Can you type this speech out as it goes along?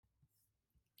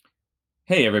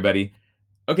Hey, everybody.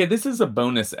 Okay, this is a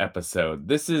bonus episode.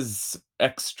 This is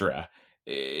extra.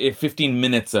 If 15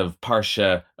 minutes of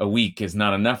Parsha a week is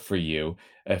not enough for you,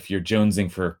 if you're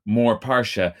jonesing for more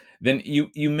Parsha, then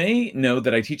you may know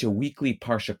that I teach a weekly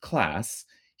Parsha class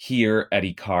here at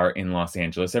IKAR in Los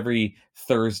Angeles every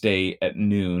Thursday at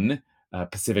noon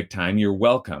Pacific time. You're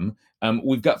welcome.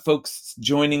 We've got folks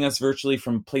joining us virtually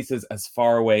from places as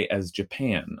far away as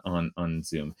Japan on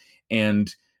Zoom.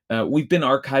 And we've been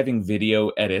archiving video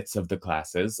edits of the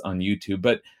classes on YouTube,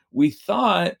 but we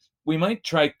thought we might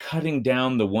try cutting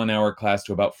down the 1 hour class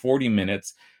to about 40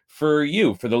 minutes for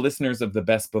you, for the listeners of the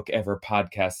Best Book Ever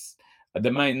podcasts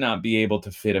that might not be able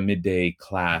to fit a midday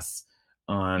class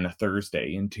on a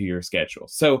Thursday into your schedule.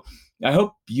 So I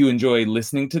hope you enjoy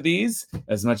listening to these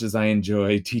as much as I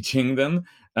enjoy teaching them.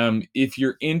 If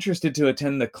you're interested to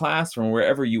attend the class from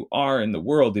wherever you are in the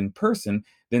world in person,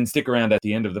 then stick around at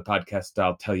the end of the podcast.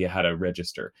 I'll tell you how to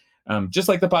register. Just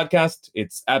like the podcast,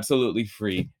 it's absolutely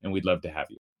free, and we'd love to have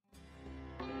you.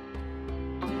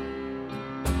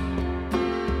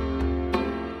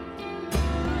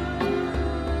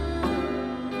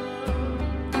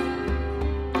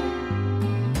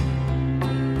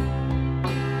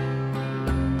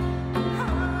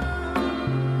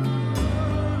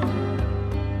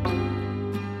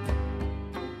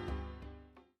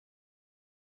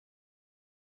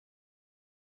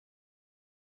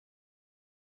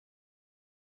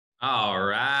 All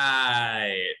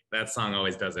right. That song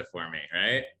always does it for me,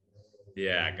 right?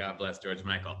 Yeah, God bless George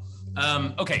Michael.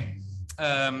 Okay.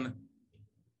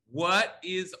 What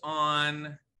is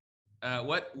on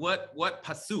what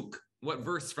pasuk, what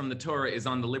verse from the Torah is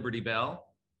on the Liberty Bell?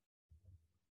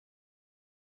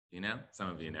 You know? Some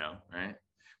of you know, right?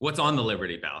 What's on the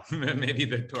Liberty Bell? Maybe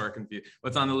the Torah confused.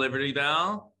 What's on the Liberty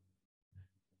Bell?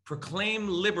 Proclaim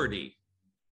liberty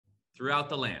throughout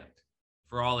the land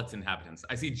for all its inhabitants.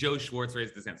 I see Joe Schwartz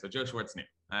raised his hand. So Joe Schwartz knew.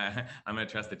 I'm going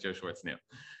to trust that Joe Schwartz knew.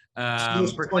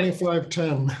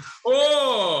 25:10.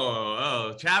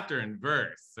 Oh, chapter and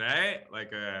verse, right?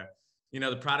 Like, the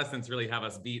Protestants really have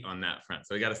us beat on that front.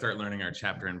 So we got to start learning our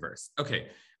chapter and verse. Okay,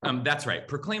 that's right.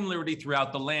 Proclaim liberty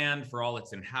throughout the land for all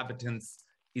its inhabitants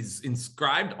is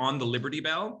inscribed on the Liberty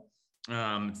Bell.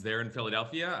 It's there in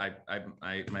Philadelphia.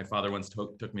 My father once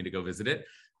took me to go visit it.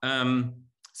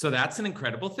 So that's an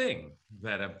incredible thing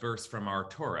that a verse from our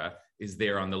Torah is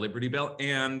there on the Liberty Bell.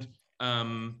 And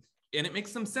it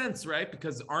makes some sense, right?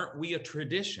 Because aren't we a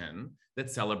tradition that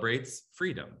celebrates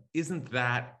freedom? Isn't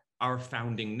that our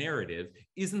founding narrative?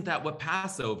 Isn't that what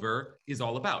Passover is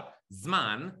all about?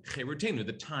 Zman cherutenu,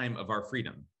 the time of our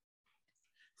freedom.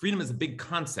 Freedom is a big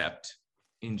concept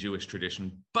in Jewish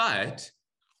tradition, but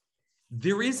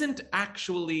there isn't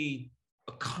actually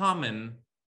a common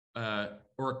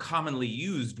or a commonly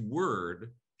used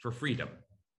word for freedom.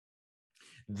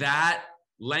 That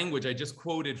language I just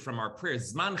quoted from our prayer,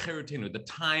 Zman cherutenu, the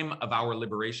time of our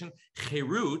liberation.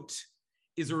 Cherut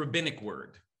is a rabbinic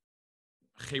word.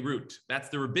 Cherut, that's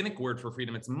the rabbinic word for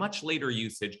freedom. It's much later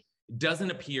usage. It doesn't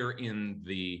appear in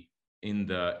the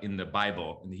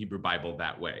Bible, in the Hebrew Bible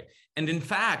that way. And in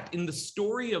fact, in the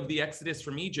story of the Exodus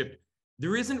from Egypt,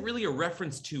 there isn't really a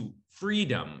reference to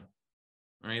freedom.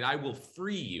 Right? I will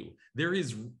free you. There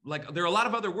are a lot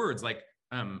of other words like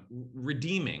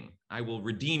redeeming. I will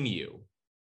redeem you,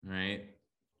 right?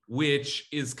 Which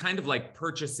is kind of like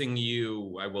purchasing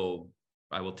you. I will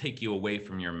take you away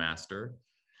from your master.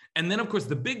 And then, of course,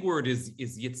 the big word is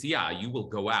yetziah. You will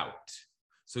go out.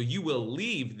 So you will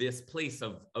leave this place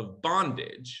of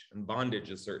bondage, and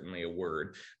bondage is certainly a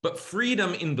word, but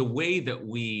freedom in the way that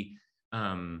we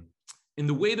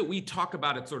talk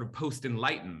about it sort of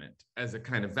post-enlightenment as a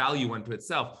kind of value unto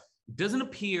itself, doesn't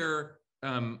appear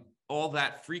all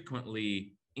that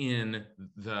frequently in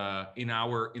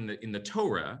the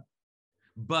Torah,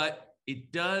 but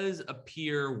it does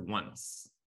appear once.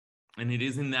 And it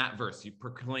is in that verse, you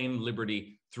proclaim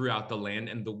liberty throughout the land.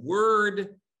 And the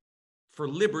word for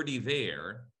liberty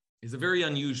there is a very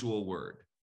unusual word.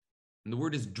 And the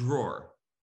word is dror.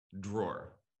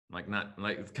 It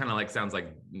kind of like sounds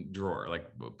like drawer, like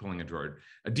pulling a drawer.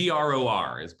 A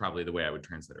DROR is probably the way I would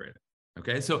transliterate it.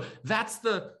 Okay, so that's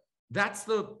the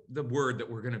word that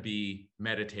we're going to be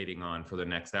meditating on for the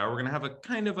next hour. We're going to have a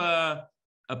kind of a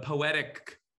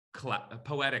poetics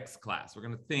class. We're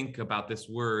going to think about this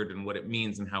word and what it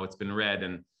means and how it's been read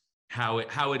and how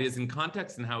it is in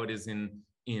context and how it is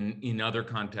in other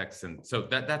contexts. And so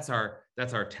that's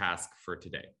our task for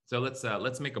today. So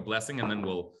let's make a blessing and then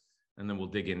we'll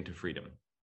dig into freedom.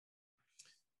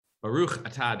 Baruch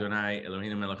atah Adonai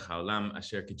Eloheinu melech haolam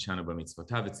asher kitshanu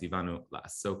b'mitzvotav v'tzivanu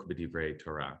la'asok b'divrei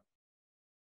Torah.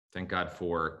 Thank God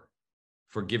for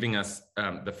for giving us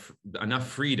enough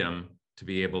freedom to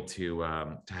be able to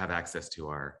have access to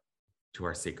our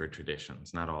sacred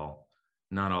traditions. Not all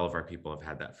of our people have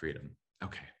had that freedom.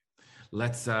 Okay,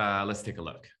 let's take a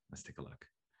look.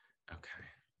 Okay.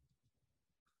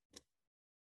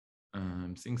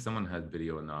 I'm seeing someone had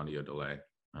video and audio delay.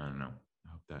 I don't know.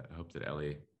 I hope that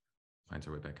Ellie finds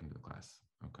her way back into the class.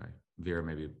 Okay, Vera,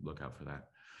 maybe look out for that.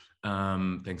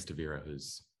 Thanks to Vera,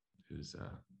 who's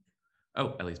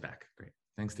oh, Ellie's back. Great.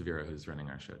 Thanks to Vera, who's running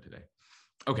our show today.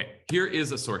 Okay, here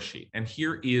is a source sheet, and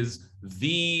here is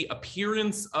the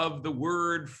appearance of the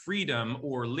word freedom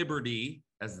or liberty,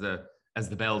 as the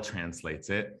Bell translates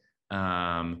it.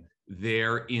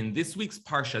 There in this week's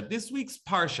parsha. This week's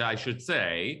parsha, I should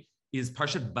say, is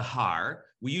Parshat Bahar.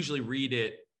 We usually read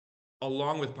it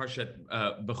along with Parshat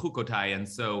Bechukotai, and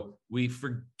so we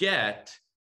forget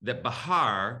that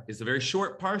Bahar is a very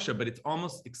short parsha, but it's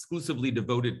almost exclusively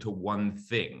devoted to one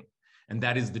thing, and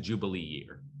that is the Jubilee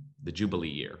year. The Jubilee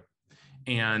year.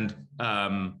 And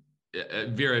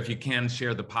Vera, if you can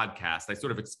share the podcast, I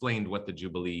sort of explained what the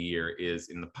Jubilee year is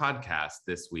in the podcast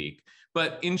this week.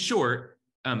 But in short,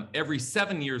 every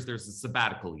 7 years, there's a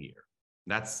sabbatical year.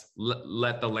 That's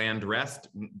let the land rest.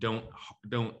 Don't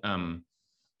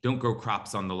grow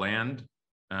crops on the land.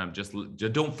 Just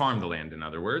don't farm the land, in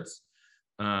other words.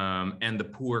 And the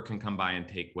poor can come by and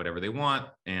take whatever they want.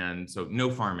 And so no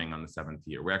farming on the 7th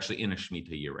year. We're actually in a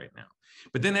Shemitah year right now.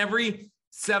 But then every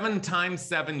 7 times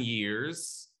 7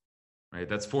 years, right,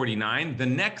 that's 49. The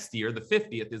next year, the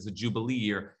 50th, is a Jubilee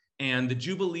year. And the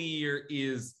Jubilee year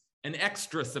is an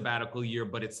extra sabbatical year,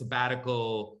 but it's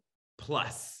sabbatical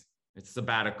plus. It's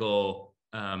sabbatical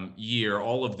year.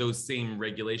 All of those same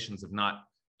regulations of not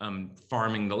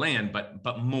farming the land,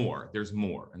 but more. There's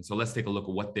more. And so let's take a look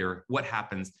at what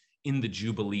happens in the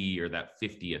Jubilee year, that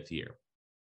 50th year.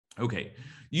 Okay,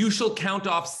 you shall count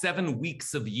off 7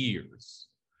 weeks of years.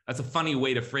 That's a funny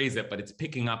way to phrase it, but it's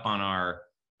picking up on our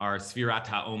Sfirat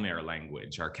HaOmer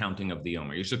language, our counting of the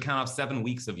Omer. You shall count off 7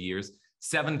 weeks of years,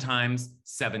 7 times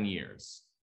 7 years.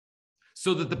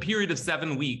 So that the period of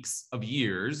 7 weeks of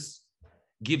years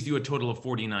gives you a total of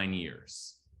 49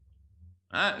 years.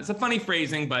 It's a funny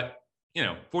phrasing, but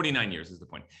 49 years is the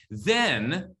point.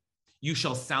 Then you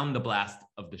shall sound the blast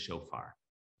of the shofar.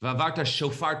 Vavarta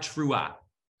shofar trua.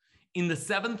 In the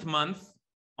 7th month,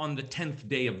 on the 10th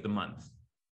day of the month,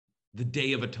 the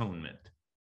Day of Atonement.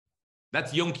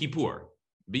 That's Yom Kippur,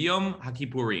 B'Yom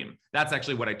HaKippurim. That's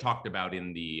actually what I talked about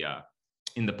in the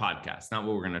podcast, not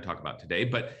what we're going to talk about today.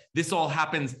 But this all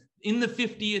happens in the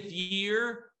 50th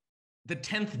year, the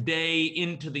 10th day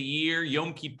into the year,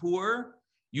 Yom Kippur.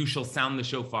 You shall sound the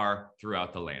shofar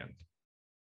throughout the land.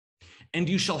 And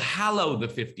you shall hallow the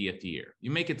 50th year.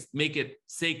 You make it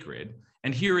sacred.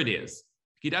 And here it is.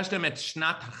 Kidashtem et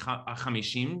shnat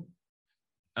ha-chamishim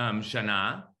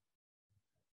shana,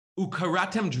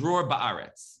 ukaratem dror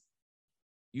ba'aretz.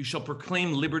 You shall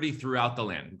proclaim liberty throughout the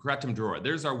land. Ukaratem dror.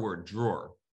 There's our word,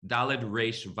 dror. Daled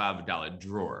resh vav daled,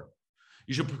 dror.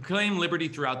 You shall proclaim liberty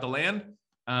throughout the land.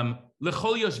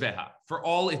 L'chol yoshveha, for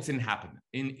all its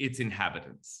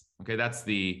inhabitants. Okay, that's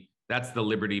the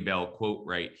Liberty Bell quote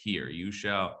right here. You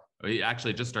shall,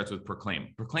 actually it just starts with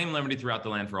proclaim. Proclaim liberty throughout the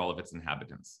land for all of its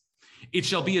inhabitants. It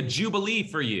shall be a jubilee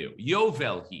for you.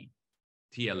 Yovel hi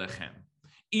tielechem.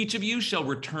 Each of you shall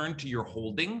return to your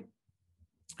holding,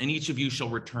 and each of you shall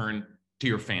return to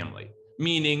your family.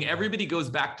 Meaning everybody goes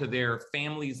back to their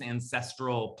family's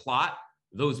ancestral plot,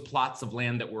 those plots of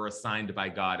land that were assigned by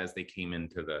God as they came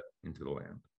into the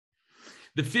land.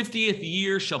 The 50th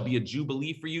year shall be a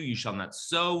jubilee for you. You shall not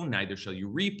sow, neither shall you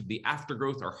reap the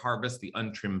aftergrowth or harvest the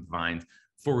untrimmed vines,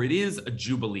 for it is a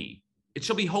jubilee. It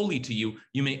shall be holy to you.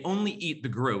 You may only eat the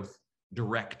growth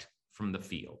direct from the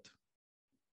field.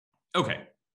 Okay.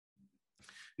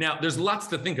 Now, there's lots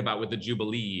to think about with the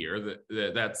Jubilee year.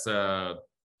 That's the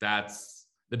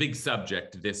big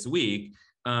subject this week.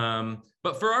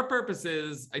 But for our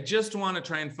purposes, I just want to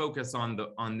try and focus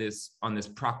on this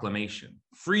proclamation,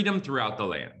 freedom throughout the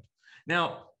land.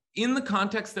 Now, in the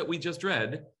context that we just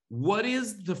read, what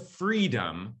is the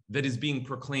freedom that is being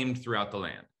proclaimed throughout the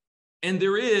land? And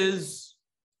there is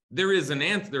an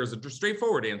answer. There is a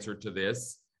straightforward answer to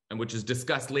this, and which is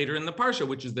discussed later in the parsha,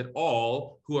 which is that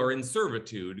all who are in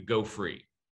servitude go free,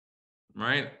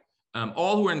 right?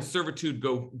 All who are in servitude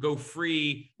go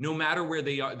free, no matter where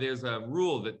they are. There's a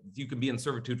rule that you can be in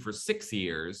servitude for 6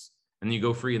 years, and you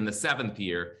go free in the 7th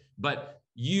year. But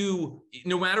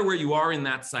no matter where you are in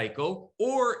that cycle,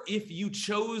 or if you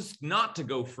chose not to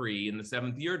go free in the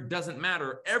 7th year, doesn't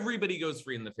matter. Everybody goes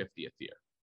free in the 50th year.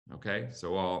 Okay,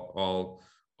 so all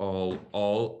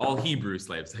all Hebrew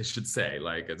slaves, I should say.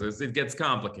 Like it gets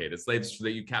complicated. Slaves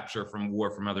that you capture from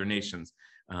war from other nations,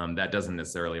 that doesn't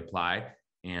necessarily apply.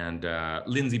 And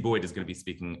Lindsay Boyd is going to be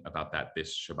speaking about that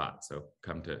this Shabbat. So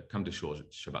come to Shul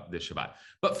Shabbat this Shabbat.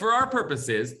 But for our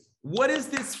purposes, what is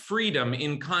this freedom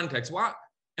in context? Why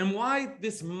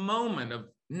this moment of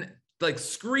like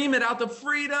scream it out, the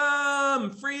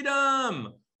freedom?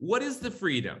 What is the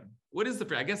freedom? What is the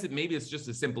freedom? I guess maybe it's just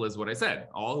as simple as what I said.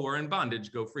 All who are in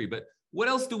bondage go free. But what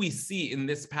else do we see in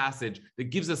this passage that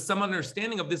gives us some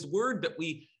understanding of this word that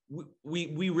we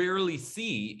rarely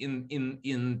see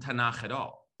in Tanakh at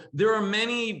all? There are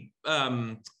many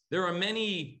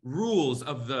rules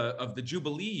of the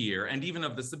Jubilee year and even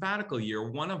of the sabbatical year.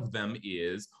 One of them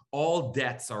is all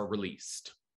debts are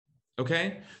released.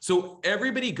 Okay, so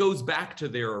everybody goes back to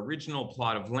their original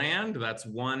plot of land. That's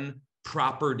one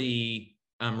property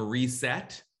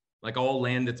reset. Like all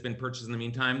land that's been purchased in the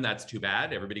meantime, that's too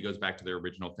bad. Everybody goes back to their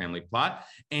original family plot.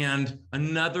 And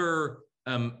another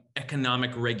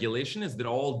economic regulation is that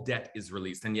all debt is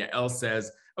released. And Yael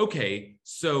says, okay,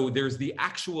 so there's the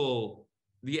actual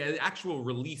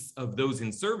release of those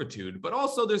in servitude, but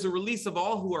also there's a release of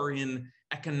all who are in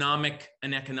economic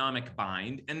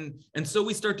bind. And so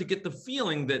we start to get the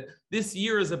feeling that this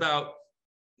year is about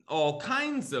all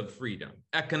kinds of freedom,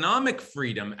 economic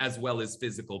freedom, as well as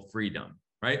physical freedom,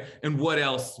 right? And what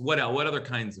else? What other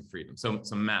kinds of freedom? So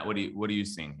Matt, what are you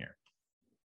seeing here?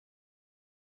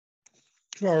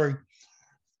 Sorry.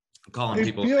 Calling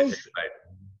people.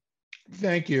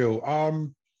 Thank you.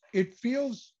 It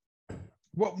feels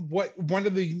what one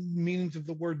of the meanings of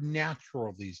the word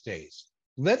natural these days.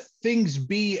 Let things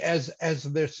be as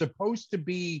they're supposed to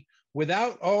be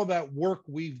without all that work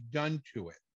we've done to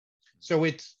it. So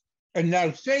and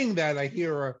now saying that, I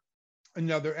hear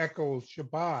another echo of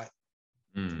Shabbat,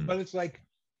 but it's like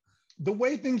the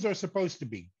way things are supposed to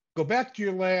be. Go back to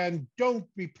your land. Don't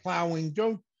be plowing.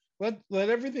 Don't let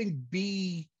everything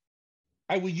be.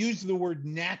 I would use the word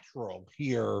natural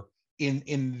here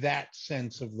in that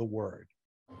sense of the word.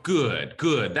 Good.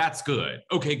 That's good.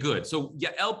 Okay, good. So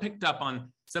Yael picked up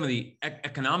on some of the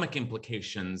economic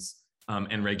implications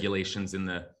and regulations in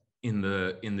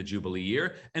the Jubilee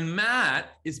year, and Matt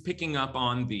is picking up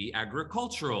on the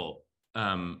agricultural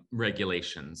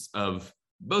regulations of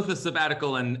both the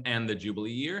sabbatical and the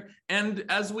Jubilee year. And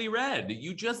as we read,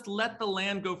 you just let the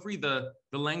land go free. The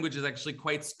language is actually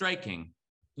quite striking.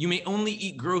 You may only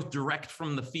eat growth direct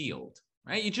from the field.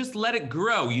 Right? You just let it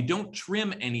grow. You don't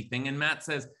trim anything. And Matt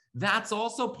says that's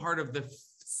also part of the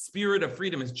spirit of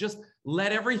freedom, is just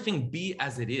let everything be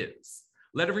as it is.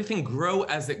 Let everything grow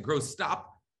as it grows.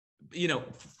 Stop.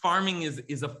 Farming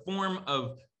is a form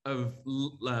of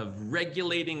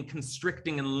regulating,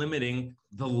 constricting, and limiting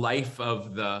the life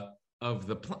of the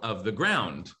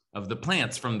ground, of the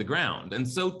plants from the ground. And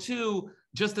so too,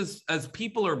 just as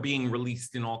people are being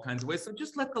released in all kinds of ways. So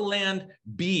just let the land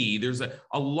be. There's a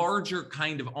larger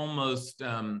kind of almost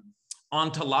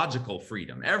ontological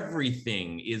freedom.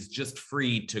 Everything is just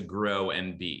free to grow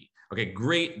and be. Okay,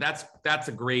 great. That's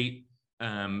a great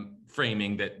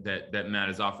framing that Matt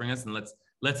is offering us. And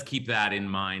let's keep that in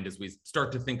mind as we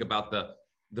start to think about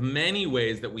the many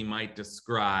ways that we might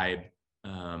describe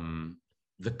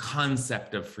the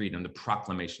concept of freedom, the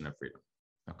proclamation of freedom.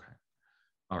 Okay.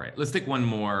 All right, let's take one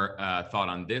more thought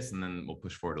on this, and then we'll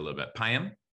push forward a little bit. Payam?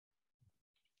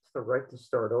 It's the right to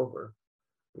start over.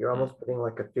 You're almost putting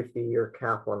like a 50-year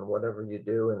cap on whatever you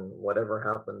do, and whatever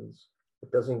happens,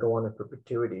 it doesn't go on in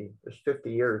perpetuity. There's 50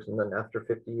 years, and then after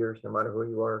 50 years, no matter who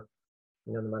you are,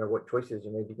 no matter what choices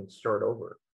you made, you can start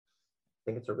over. I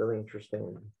think it's a really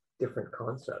interesting, different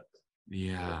concept.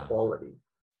 Yeah. Quality.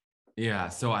 Yeah,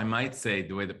 so I might say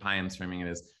the way that Payam's framing it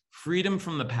is freedom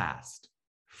from the past.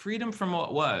 Freedom from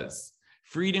what was,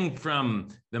 freedom from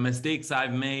the mistakes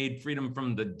I've made, freedom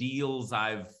from the deals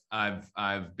I've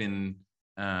been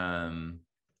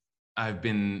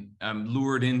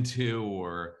lured into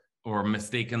or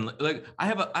mistaken. Like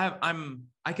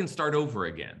I can start over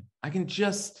again. I can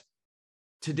just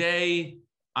today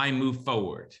I move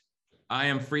forward. I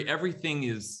am free. Everything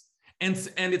is, and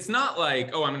it's not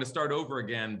like, oh, I'm going to start over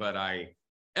again, but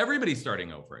everybody's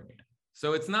starting over again.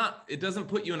 So it doesn't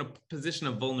put you in a position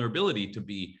of vulnerability to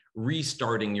be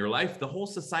restarting your life. The whole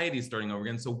society is starting over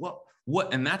again. So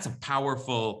and that's a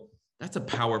powerful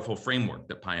framework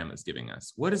that Payam is giving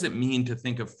us. What does it mean to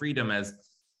think of freedom as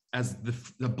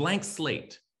the blank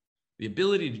slate, the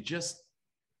ability to just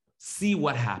see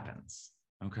what happens?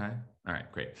 Okay. All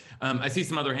right, great. I see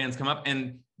some other hands come up,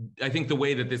 and I think the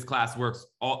way that this class works,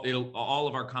 all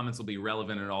of our comments will be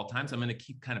relevant at all times. I'm going to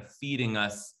keep kind of feeding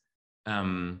us.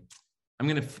 I'm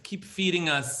going to keep feeding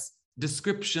us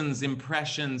descriptions,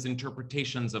 impressions,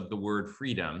 interpretations of the word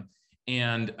freedom,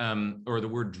 and or the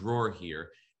word drawer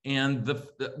here. And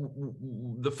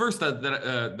the first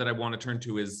that I want to turn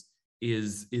to is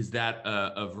that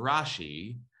of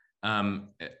Rashi,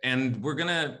 and we're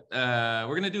gonna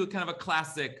do a kind of a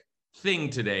classic thing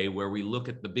today where we look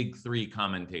at the big three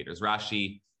commentators: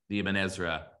 Rashi, the Ibn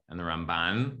Ezra, and the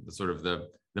Ramban, the sort of the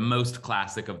most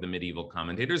classic of the medieval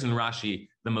commentators, and Rashi,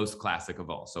 the most classic of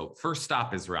all. So first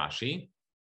stop is Rashi,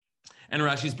 and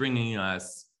Rashi's bringing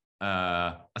us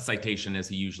a citation, as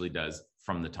he usually does,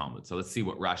 from the Talmud. So let's see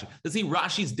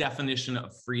Rashi's definition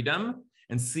of freedom,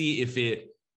 and see if it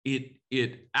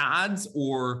adds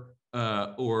or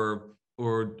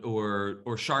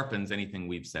sharpens anything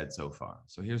we've said so far.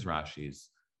 So here's Rashi's.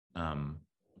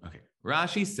 Okay,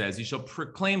 Rashi says, "You shall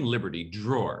proclaim liberty."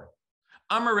 Dror.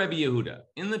 Amar Rebbe Yehuda.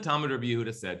 In the Talmud, Rebbe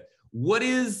Yehuda said, "What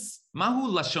is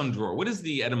mahu lashon dror? What is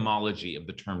the etymology of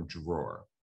the term dror?"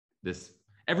 This,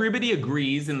 everybody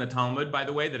agrees in the Talmud, by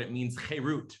the way, that it means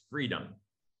cherut, freedom.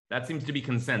 That seems to be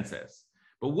consensus.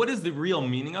 But what is the real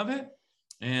meaning of it?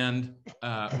 And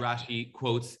Rashi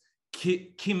quotes,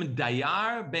 "Kim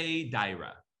dayar be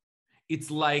daira."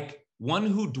 It's like one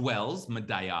who dwells,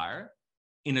 medayar,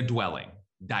 in a dwelling,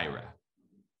 daira.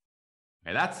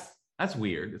 Okay, that's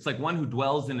weird. It's like one who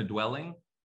dwells in a dwelling.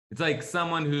 It's like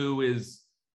someone who is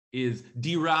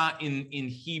dira in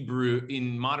Hebrew,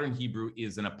 in modern Hebrew,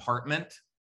 is an apartment.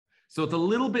 So it's a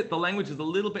little bit, the language is a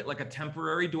little bit like a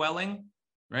temporary dwelling,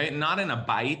 right? Not in a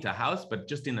bait, a house, but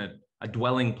just in a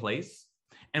dwelling place.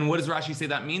 And what does Rashi say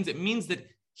that means? It means that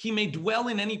he may dwell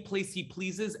in any place he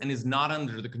pleases and is not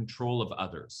under the control of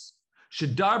others.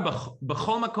 Shadar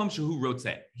b'chol makom shehu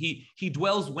rotzeh. He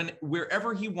dwells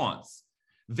wherever he wants.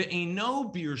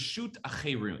 Ve'eino birshut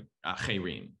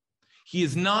acherim. He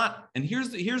is not, and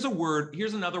here's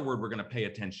another word we're going to pay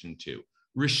attention to.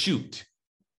 Reshut.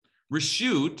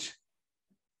 Reshut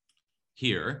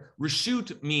here.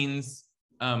 Reshut means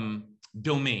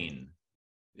domain.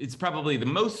 It's probably the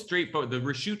most straightforward. The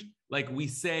reshut, like we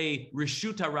say,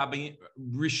 reshuta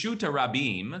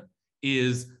rabim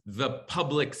is the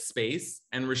public space,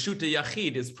 and reshuta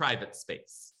yachid is private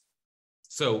space.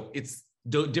 So it's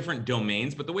different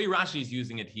domains, but the way Rashi is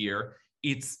using it here,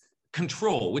 it's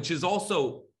control, which is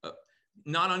also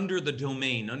not under the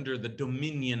domain, under the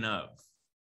dominion of.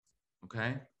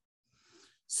 Okay.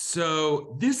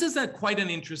 So this is quite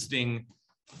an interesting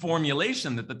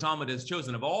formulation that the Talmud has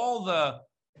chosen. Of all the,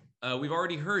 we've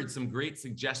already heard some great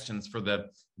suggestions for the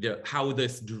how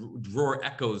this drawer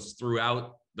echoes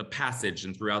throughout the passage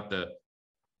and throughout the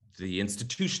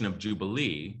institution of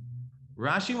Jubilee.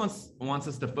 Rashi wants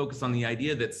us to focus on the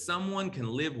idea that someone can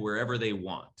live wherever they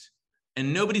want,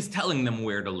 and nobody's telling them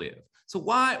where to live. So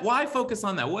why focus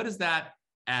on that? What does that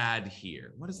add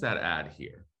here? What does that add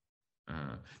here?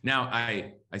 Now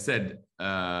I said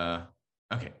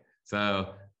okay.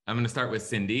 So I'm going to start with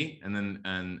Cindy, and then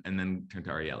turn to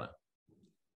Ariella.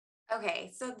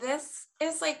 Okay, so this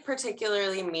is like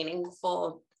particularly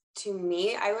meaningful to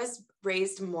me. I was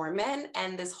raised Mormon,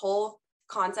 and this whole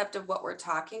concept of what we're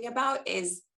talking about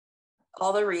is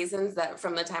all the reasons that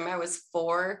from the time I was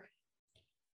 4,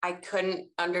 I couldn't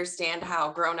understand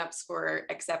how grown-ups were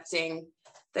accepting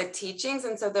the teachings.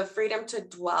 And so the freedom to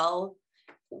dwell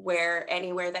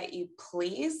anywhere that you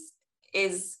please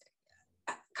is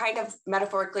kind of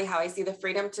metaphorically how I see the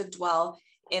freedom to dwell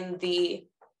in the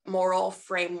moral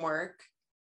framework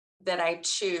that I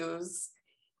choose.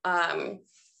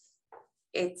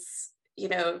 It's,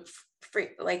 free,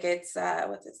 like it's,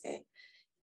 what's it say?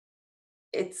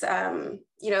 It's,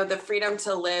 the freedom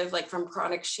to live, like from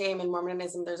chronic shame. In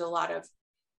Mormonism, there's a lot of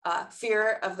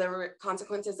fear of the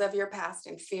consequences of your past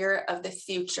and fear of the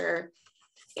future.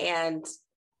 And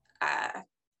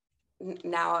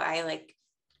now I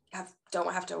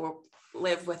don't have to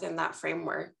live within that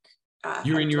framework.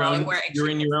 You're in your own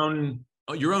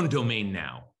domain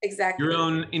now. Exactly. Your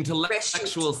own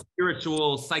intellectual,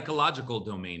 spiritual, psychological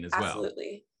domain as well.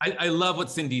 Absolutely. I love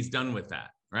what Cindy's done with that,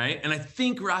 right? And I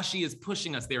think Rashi is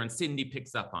pushing us there, and Cindy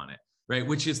picks up on it, right?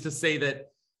 Which is to say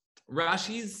that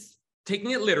Rashi's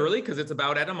taking it literally because it's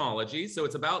about etymology. So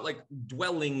it's about like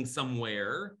dwelling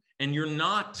somewhere, and you're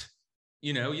not,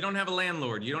 you don't have a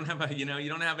landlord. You don't have you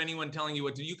don't have anyone telling you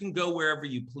what to do. You can go wherever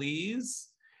you please.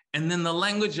 And then the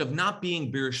language of not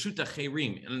being birshuta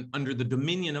cherim, and under the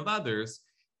dominion of others,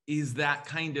 is that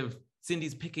kind of,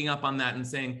 Cindy's picking up on that and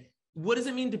saying, what does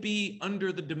it mean to be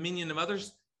under the dominion of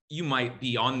others? You might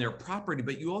be on their property,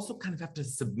 but you also kind of have to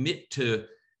submit to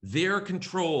their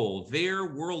control, their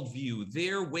worldview,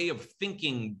 their way of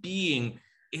thinking, being.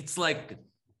 It's like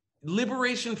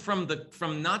liberation from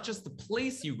not just the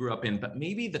place you grew up in, but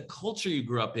maybe the culture you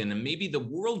grew up in, and maybe the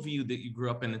worldview that you grew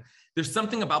up in. There's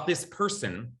something about this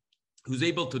person who's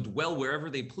able to dwell wherever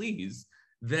they please.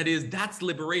 That's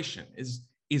liberation.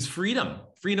 Is freedom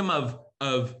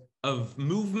of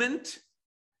movement,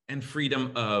 and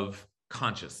freedom of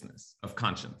consciousness, of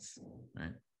conscience.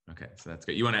 Right? Okay, so that's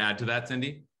good. You want to add to that,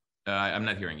 Cindy? I'm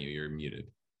not hearing you. You're muted.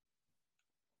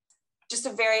 Just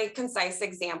a very concise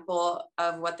example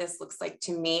of what this looks like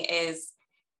to me is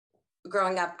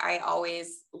growing up, I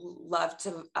always loved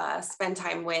to spend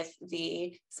time with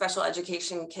the special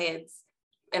education kids,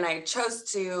 and I chose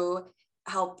to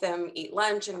help them eat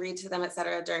lunch and read to them, et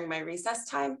cetera, during my recess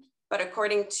time. But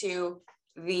according to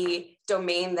the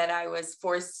domain that I was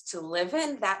forced to live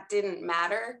in, that didn't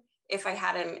matter if I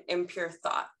had an impure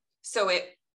thought. So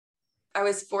I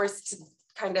was forced to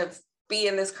kind of be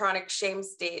in this chronic shame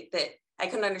state that I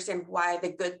couldn't understand why the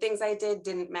good things I did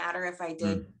didn't matter if I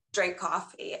drank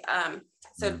coffee.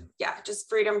 Yeah, just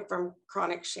freedom from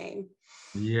chronic shame.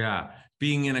 Yeah,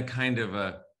 being in a kind of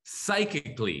a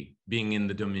psychically being in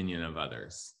the dominion of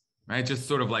others, right? Just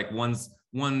sort of like one's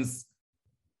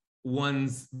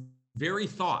very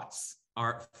thoughts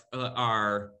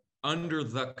are under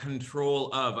the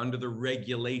control of, under the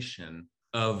regulation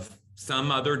of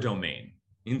some other domain,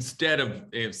 instead of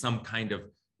some kind of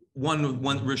one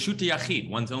reshut yachid,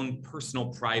 one's own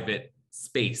personal private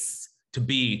space to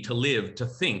be, to live, to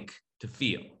think, to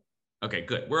feel. Okay,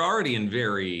 good. We're already in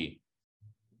very,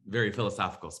 very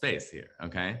philosophical space here.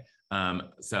 Okay,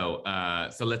 so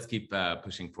let's keep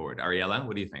pushing forward. Ariella,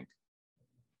 what do you think?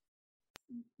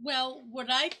 Well, what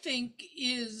I think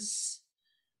is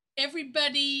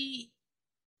everybody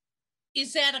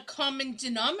is at a common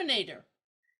denominator.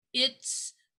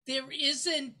 There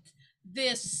isn't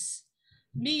this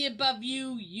me above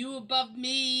you, you above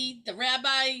me, the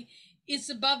rabbi is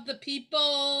above the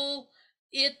people.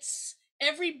 It's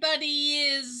everybody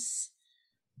is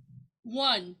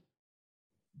one.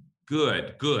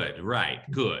 Good, right,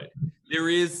 good. There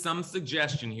is some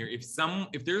suggestion here.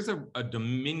 If there's a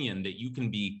dominion that you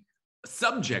can be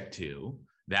subject to,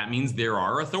 that means there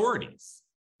are authorities.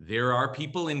 There are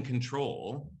people in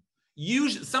control.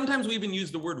 Sometimes we even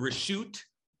use the word reshut,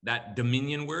 that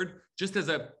dominion word, just as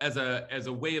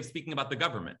a way of speaking about the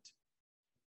government.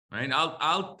 Right?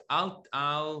 I'll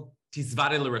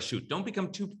tisvare l'rashut. Don't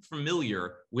become too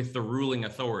familiar with the ruling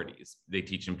authorities, they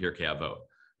teach in Pirkei Avot.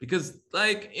 Because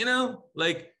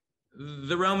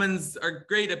the Romans are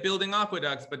great at building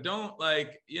aqueducts, but don't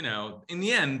in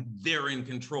the end, they're in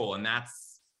control, and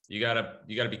that's, you gotta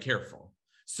be careful.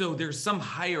 So there's some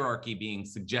hierarchy being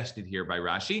suggested here by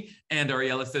Rashi, and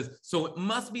Ariella says, so it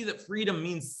must be that freedom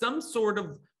means some sort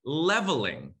of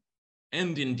leveling.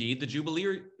 And indeed, the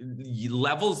Jubilee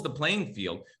levels the playing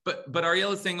field. But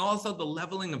Ariella is saying also the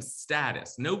leveling of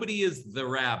status. Nobody is the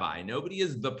rabbi. Nobody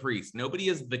is the priest. Nobody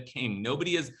is the king.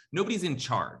 Nobody's in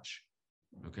charge.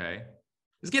 Okay,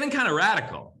 it's getting kind of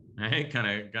radical, right? Kind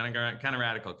of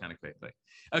radical, kind of quickly.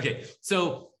 Okay,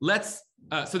 so let's.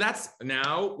 So that's,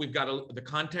 now we've got the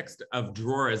context of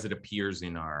Dror as it appears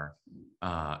in our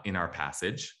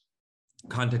passage,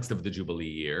 context of the Jubilee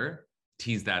year.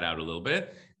 Tease that out a little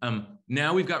bit.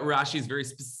 Now we've got Rashi's very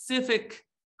specific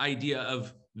idea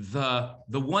of the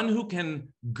one who can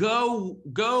go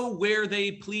where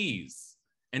they please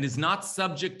and is not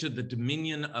subject to the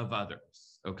dominion of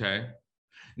others. Okay.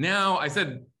 Now I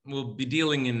said we'll be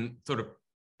dealing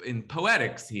in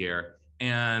poetics here,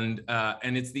 and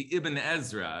it's the Ibn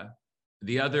Ezra.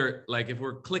 The other, like if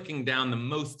we're clicking down the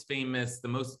most famous, the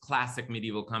most classic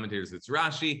medieval commentators, it's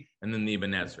Rashi and then the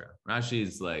Ibn Ezra. Rashi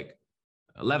is like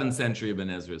 11th century, Ibn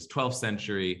Ezra is 12th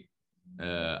century.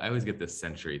 I always get this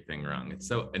century thing wrong. It's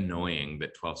so annoying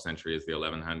that 12th century is the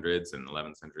 1100s and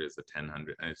 11th century is the 1000s.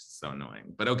 It's just so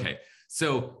annoying. But okay,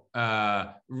 so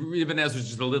Ibn Ezra is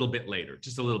just a little bit later.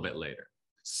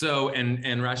 So, and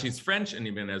Rashi's French and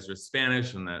Ibn Ezra's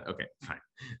Spanish, and that, okay, fine.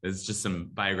 There's just some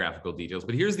biographical details.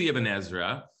 But here's the Ibn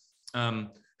Ezra,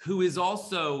 who is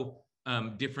also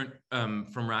different from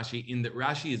Rashi in that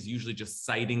Rashi is usually just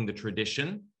citing the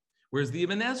tradition, whereas the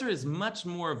Ibn Ezra is much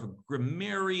more of a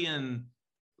grammarian,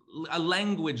 a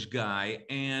language guy,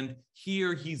 and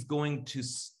here he's going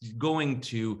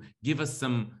to give us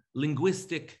some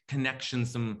linguistic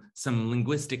connections, some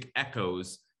linguistic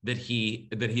echoes that he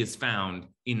has found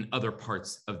in other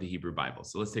parts of the Hebrew Bible.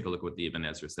 So let's take a look at what the Ibn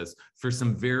Ezra says for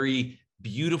some very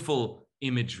beautiful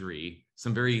imagery,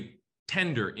 some very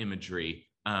tender imagery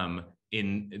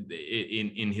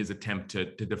in his attempt to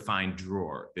define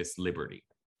Dror, this liberty.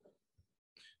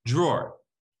 Dror,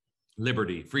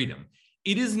 liberty, freedom.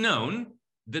 It is known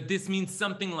that this means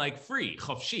something like free,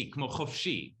 chofshi, kmo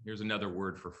chofshi. Here's another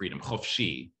word for freedom,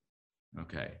 chofshi.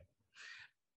 Okay.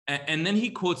 And then he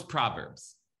quotes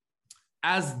Proverbs.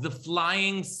 As the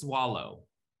flying swallow.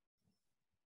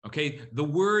 Okay, the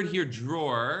word here,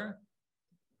 dror.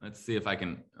 Let's see if I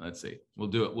can, let's see. We'll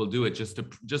do it just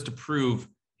to prove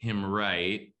him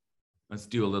right. Let's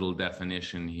do a little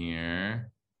definition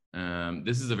here.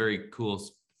 This is a very cool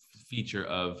feature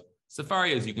of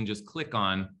Safari, is you can just click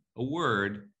on a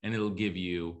word and it'll give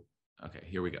you, okay,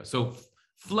 here we go. So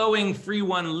flowing, free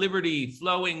one, liberty,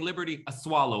 flowing, liberty, a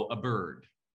swallow, a bird.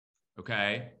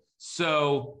 Okay,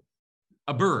 so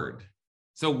a bird.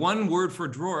 So one word for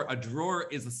drawer, a drawer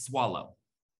is a swallow,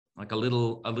 like a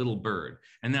little bird.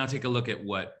 And now take a look at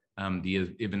what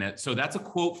the Ibn. So that's a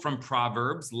quote from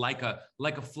Proverbs, like a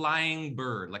flying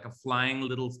bird, like a flying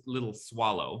little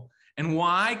swallow. And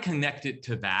why connect it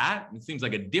to that? It seems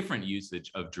like a different usage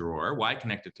of drawer. Why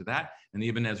connect it to that? And the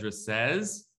Ibn Ezra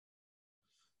says,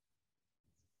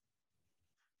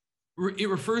 it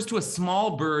refers to a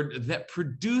small bird that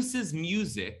produces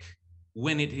music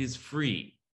when it is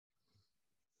free.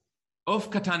 Of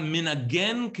katan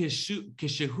minagen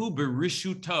keshehu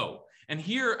berishuto. And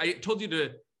here I told you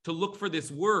to look for this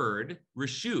word,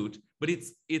 reshut, but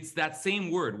it's that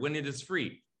same word, when it is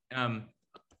free,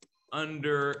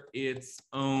 under its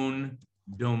own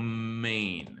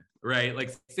domain, right?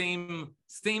 Like same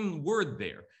word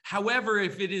there. However,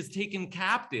 if it is taken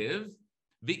captive,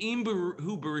 ve'im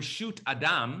hu bereshut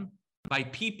adam, by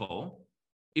people,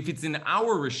 if it's in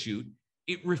our reshut,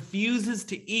 it refuses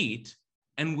to eat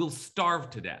and will starve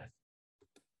to death.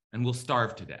 And will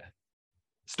starve to death.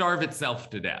 Starve itself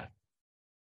to death.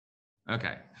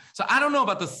 Okay. So I don't know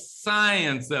about the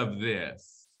science of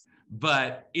this,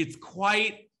 but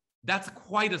that's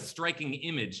quite a striking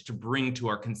image to bring to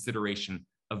our consideration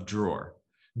of drawer.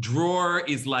 Drawer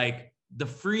is like the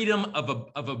freedom of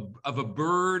a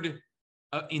bird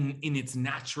in its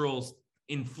natural,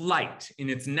 in flight, in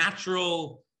its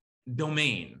natural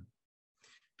domain.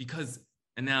 Because,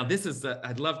 and now this is,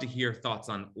 I'd love to hear thoughts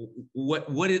on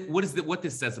what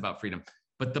this says about freedom.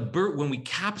 But the bird, when we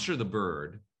capture the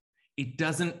bird, it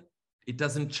doesn't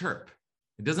chirp.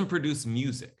 It doesn't produce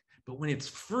music. But when it's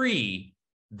free,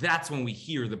 that's when we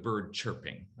hear the bird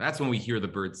chirping. That's when we hear the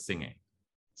bird singing.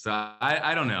 So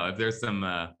I don't know if there's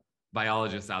some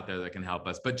biologists out there that can help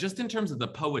us. But just in terms of the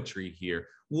poetry here,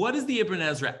 what is the Ibn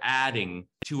Ezra adding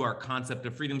to our concept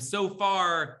of freedom so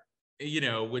far,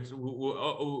 which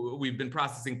we've been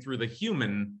processing through the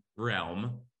human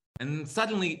realm? And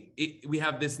suddenly we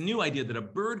have this new idea that a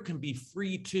bird can be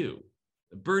free too.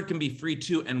 A bird can be free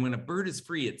too. And when a bird is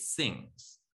free, it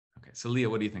sings. Okay, so Leah,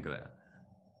 what do you think of that?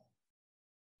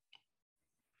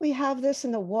 We have this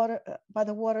in the water, by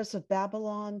the waters of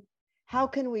Babylon. How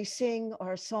can we sing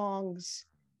our songs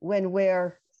when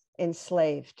we're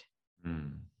enslaved?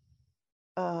 And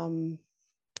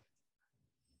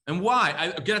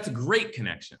why? That's a great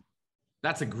connection.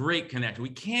 That's a great connection. We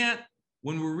can't,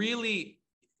 when we're really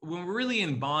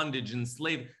in bondage,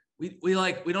 enslaved, we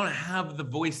don't have the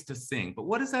voice to sing. But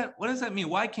what does that mean?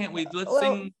 Why can't we? Let's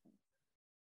sing.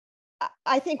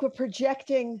 I think we're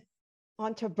projecting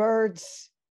onto birds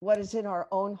what is in our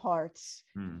own hearts.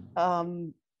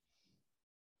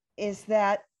 Is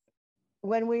that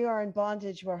when we are in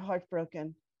bondage, we're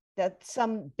heartbroken, that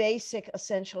some basic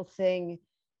essential thing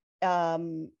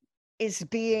is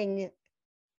being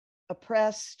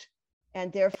oppressed,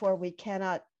 and therefore we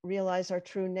cannot realize our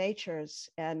true natures,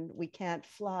 and we can't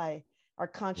fly. Our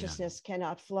consciousness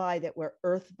cannot fly, that we're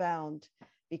earthbound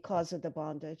because of the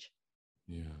bondage.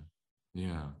 Yeah.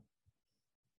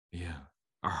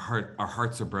 Our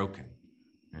hearts are broken,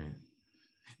 right?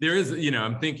 There is,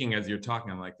 I'm thinking as you're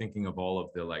talking, I'm like thinking of all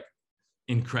of the like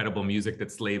incredible music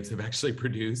that slaves have actually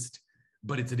produced,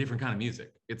 but it's a different kind of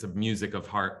music. It's a music of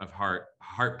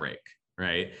heartbreak,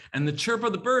 right? And the chirp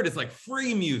of the bird is like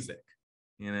free music,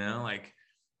 like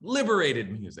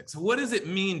liberated music. So what does it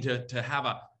mean to have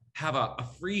a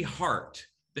free heart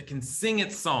that can sing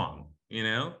its song?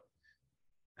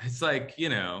 It's like,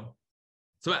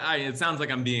 so it sounds like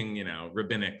I'm being,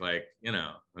 rabbinic, like,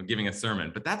 I'm giving a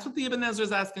sermon, but that's what the Ibn Ezra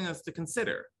is asking us to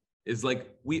consider, is like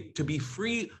to be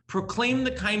free, proclaim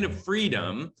the kind of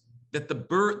freedom that the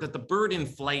bird in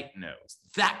flight knows,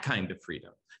 that kind of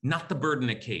freedom, not the bird in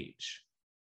a cage,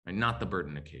 right? Not the bird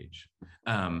in a cage.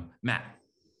 Matt.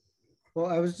 Well,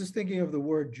 I was just thinking of the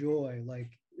word joy,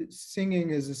 like singing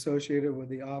is associated with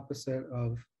the opposite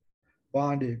of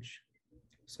bondage.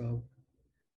 So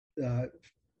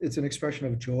it's an expression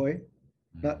of joy.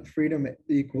 Not freedom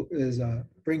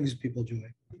brings people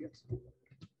joy, I guess.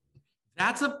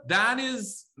 That's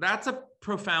a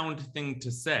profound thing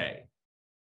to say,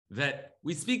 that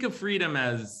we speak of freedom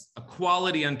as a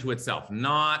quality unto itself,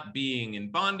 not being in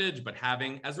bondage, but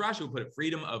having, as Rashi would put it,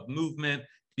 freedom of movement,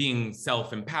 being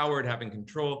self-empowered, having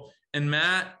control. And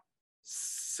Matt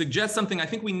suggests something I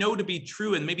think we know to be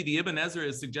true, and maybe the Ibn Ezra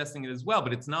is suggesting it as well,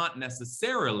 but it's not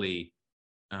necessarily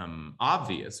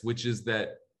obvious, which is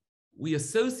that we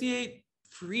associate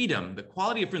freedom, the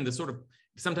quality of freedom, the sort of,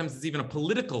 sometimes it's even a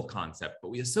political concept, but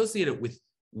we associate it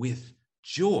with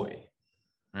joy,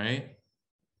 right?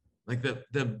 Like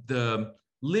the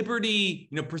liberty,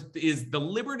 is the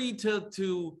liberty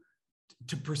to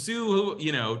pursue,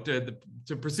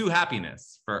 to pursue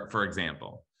happiness, for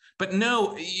example. But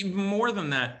no, even more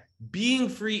than that, being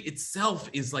free itself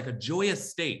is like a joyous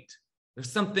state.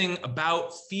 There's something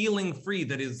about feeling free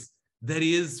that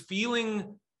is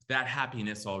feeling that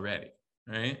happiness already,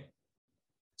 right?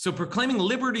 So proclaiming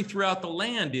liberty throughout the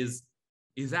land is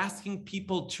asking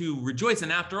people to rejoice.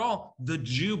 And after all, the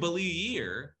Jubilee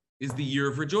year is the year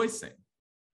of rejoicing,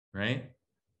 right?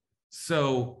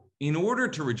 So in order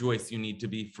to rejoice, you need to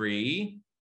be free.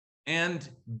 And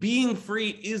being free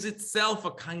is itself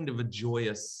a kind of a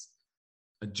joyous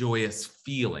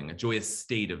feeling, a joyous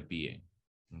state of being.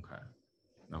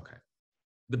 Okay.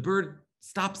 The bird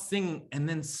stops singing and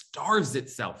then starves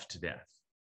itself to death.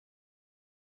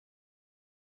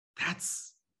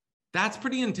 That's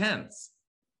pretty intense.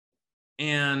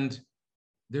 And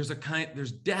there's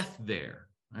death there.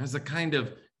 There's a kind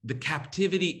of, the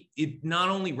captivity, it not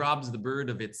only robs the bird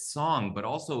of its song, but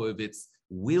also of its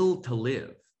will to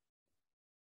live.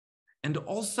 And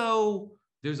also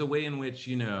there's a way in which,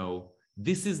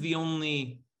 this is the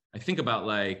only, I think about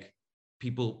like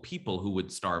people who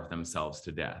would starve themselves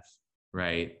to death,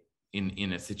 right?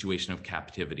 In a situation of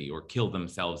captivity, or kill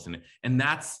themselves. And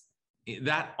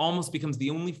that almost becomes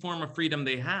the only form of freedom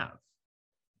they have,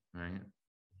 right?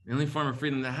 The only form of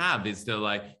freedom they have is to,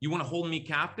 like, you want to hold me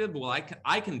captive? Well, I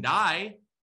can die,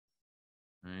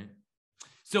 right?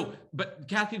 So, but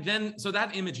Kathy, then, so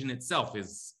that image in itself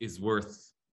is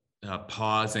worth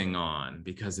pausing on,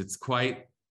 because it's quite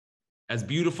as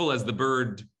beautiful as the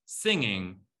bird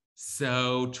singing.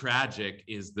 So tragic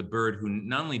is the bird who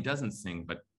not only doesn't sing,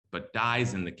 but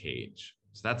dies in the cage.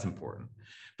 So that's important.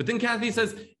 But then Kathy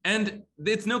says, and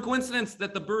it's no coincidence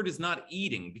that the bird is not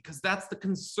eating, because that's the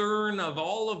concern of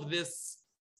all of this.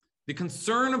 The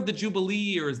concern of the Jubilee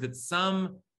year is that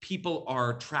some people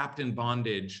are trapped in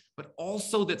bondage, but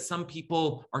also that some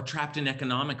people are trapped in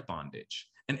economic bondage.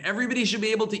 And everybody should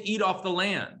be able to eat off the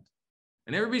land.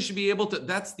 And everybody should be able to,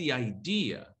 that's the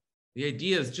idea. The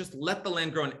idea is just let the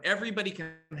land grow, and everybody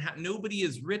can nobody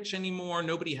is rich anymore.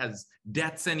 Nobody has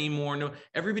debts anymore. No,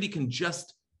 everybody can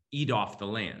just eat off the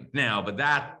land. Now, but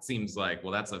that seems like,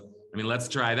 well, let's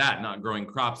try that, not growing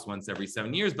crops once every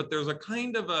 7 years. But there's a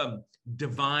kind of a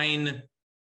divine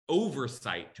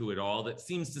oversight to it all that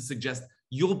seems to suggest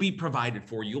you'll be provided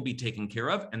for, you'll be taken care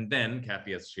of. And then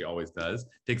Kathy, as she always does,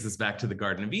 takes us back to the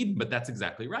Garden of Eden. But that's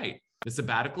exactly right. The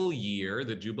sabbatical year,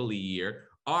 the Jubilee year,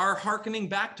 are hearkening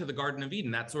back to the Garden of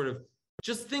Eden, that sort of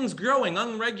just things growing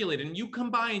unregulated, and you come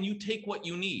by and you take what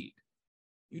you need.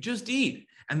 You just eat.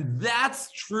 And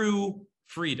that's true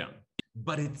freedom.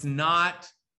 But it's not,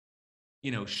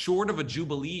 short of a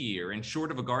Jubilee year and short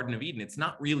of a Garden of Eden, it's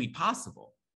not really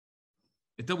possible.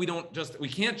 Until we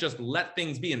can't just let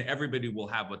things be and everybody will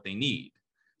have what they need.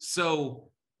 So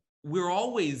we're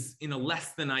always in a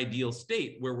less than ideal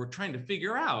state where we're trying to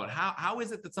figure out how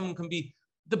is it that someone can be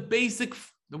the basic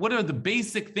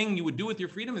thing you would do with your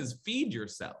freedom is feed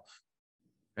yourself,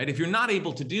 right? If you're not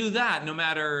able to do that, no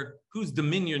matter whose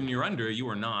dominion you're under, you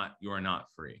are not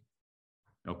free.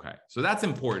 Okay, so that's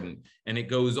important. And it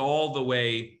goes all the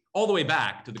way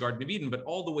back to the Garden of Eden, but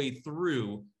all the way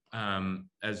through,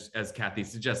 as Kathy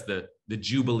suggests, the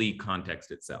Jubilee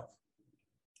context itself.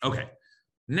 Okay,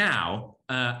 now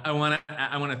I want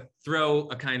to throw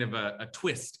a kind of a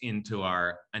twist into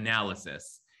our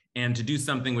analysis, and to do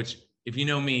something which, if you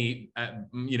know me,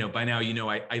 by now,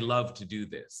 I love to do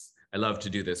this. I love to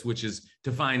do this, which is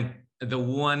to find the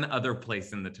one other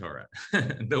place in the Torah,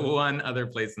 the one other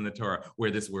place in the Torah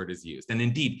where this word is used. And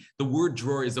indeed, the word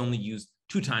drawer is only used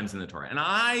 2 times in the Torah. And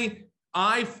I'm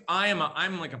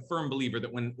like a firm believer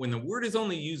that when the word is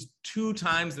only used 2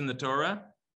 times in the Torah,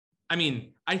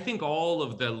 I think all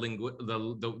of the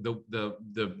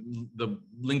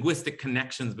linguistic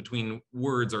connections between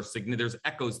words are significant. There's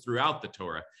echoes throughout the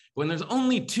Torah. When there's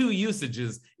only 2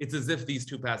 usages, it's as if these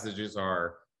 2 passages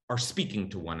are speaking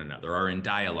to one another, are in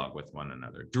dialogue with one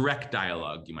another, direct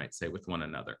dialogue, you might say, with one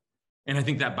another. And I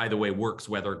think that, by the way, works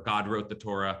whether God wrote the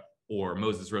Torah or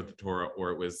Moses wrote the Torah,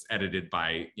 or it was edited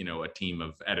by, a team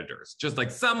of editors. Just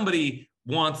like somebody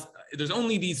wants, there's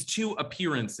only these two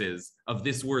appearances of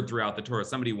this word throughout the Torah.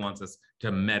 Somebody wants us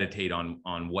to meditate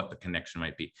on what the connection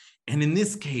might be. And in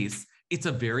this case, it's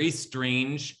a very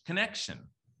strange connection.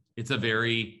 It's a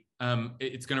very,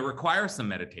 it's going to require some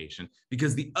meditation,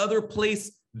 because the other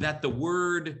place that the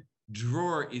word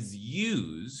dror is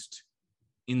used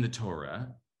in the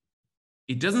Torah,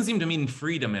 it doesn't seem to mean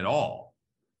freedom at all.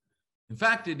 In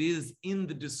fact, it is in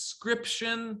the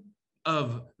description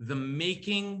of the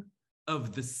making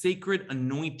of the sacred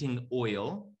anointing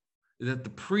oil that the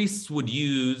priests would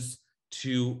use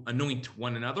to anoint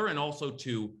one another, and also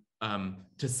to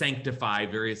sanctify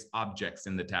various objects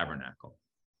in the tabernacle.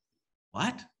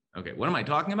 What? Okay, what am I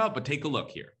talking about? But take a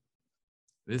look here.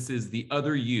 This is the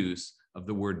other use of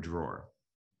the word dror.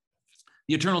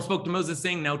 The Eternal spoke to Moses,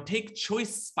 saying, now take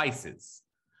choice spices,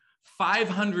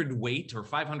 500 weight, or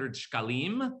 500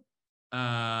 shkalim,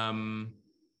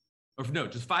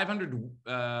 just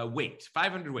 500 weight,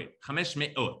 500 weight, chamesh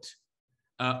me'ot,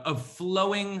 of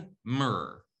flowing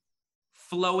myrrh.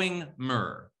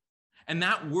 And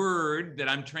that word that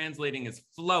I'm translating as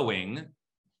flowing,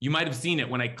 you might have seen it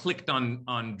when I clicked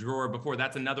on dror before.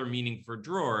 That's another meaning for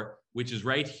dror, which is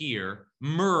right here.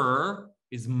 Myrrh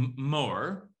is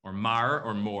more, or mar,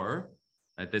 or more,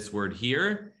 at this word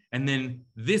here. And then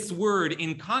this word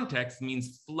in context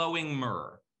means flowing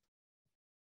myrrh.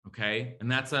 Okay,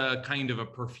 and that's a kind of a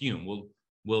perfume.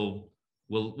 We'll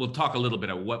talk a little bit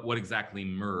about what exactly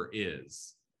myrrh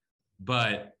is,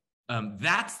 but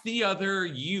that's the other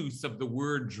use of the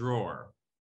word dror.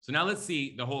 So now let's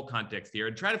see the whole context here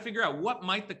and try to figure out what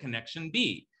might the connection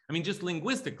be. I mean, just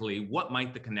linguistically, what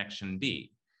might the connection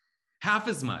be? Half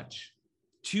as much,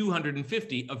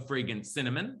 250 of fragrant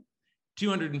cinnamon,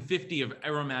 250 of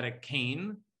aromatic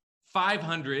cane,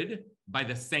 500 by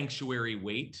the sanctuary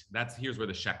weight. Here's where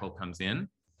the shekel comes in.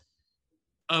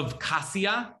 Of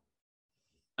cassia,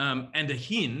 and a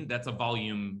hin, that's a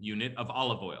volume unit of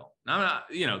olive oil. Now,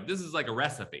 this is like a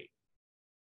recipe.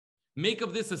 Make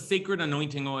of this a sacred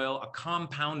anointing oil, a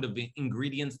compound of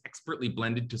ingredients expertly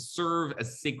blended to serve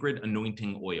as sacred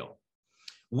anointing oil.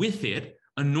 With it,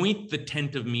 anoint the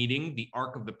tent of meeting, the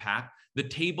ark of the pact, the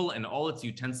table and all its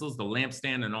utensils, the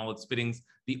lampstand and all its fittings,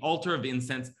 the altar of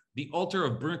incense, the altar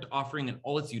of burnt offering and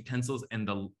all its utensils, and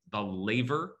the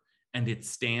laver and its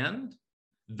stand.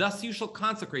 Thus you shall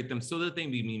consecrate them so that they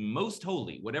may be most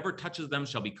holy. Whatever touches them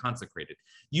shall be consecrated.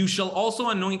 You shall also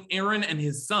anoint Aaron and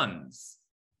his sons,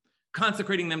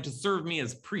 consecrating them to serve me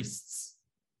as priests,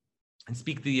 and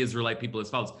speak to the Israelite people as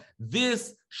follows.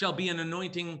 This shall be an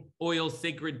anointing oil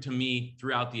sacred to me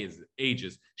throughout the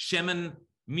ages. Shemen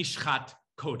mishchat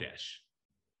kodesh.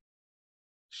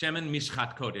 Shemen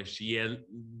mishchat kodesh.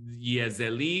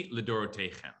 Yezeli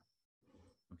ledorotechem.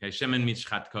 Okay, Shemen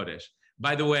mishchat kodesh.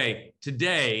 By the way,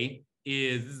 today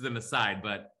this is an aside,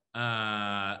 but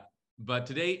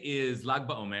today is Lag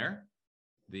BaOmer,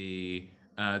 the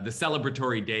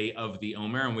celebratory day of the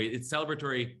Omer, and it's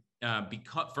celebratory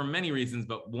because for many reasons,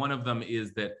 but one of them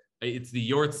is that it's the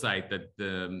Yortzeit, that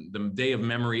the day of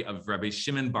memory of Rabbi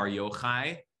Shimon Bar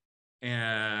Yochai,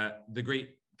 the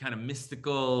great kind of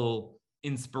mystical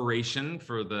inspiration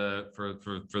for the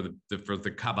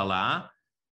Kabbalah.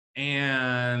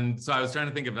 And so I was trying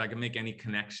to think if I could make any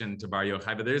connection to Bar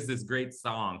Yochai, but there's this great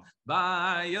song,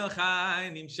 Bar Yochai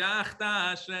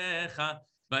nimshachta ashrecha.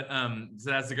 But so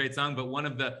that's a great song. But one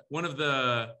of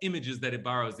the images that it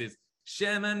borrows is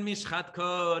Shemen mishchat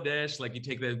kodesh, like you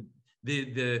take the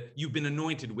you've been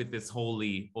anointed with this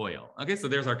holy oil. Okay, so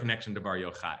there's our connection to Bar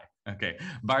Yochai. Okay,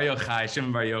 Bar Yochai,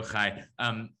 Shimon Bar Yochai,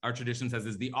 our tradition says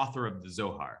is the author of the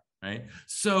Zohar, right?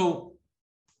 So,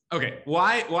 okay,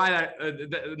 why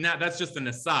that? Now that's just an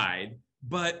aside,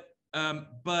 but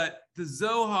the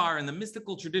Zohar and the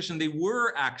mystical tradition, they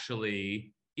were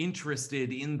actually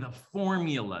interested in the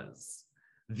formulas,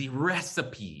 the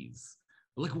recipes,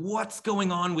 like what's going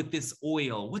on with this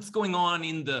oil, what's going on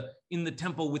in the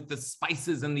temple with the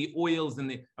spices and the oils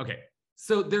and okay.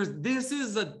 So this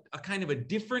is a kind of a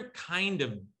different kind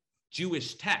of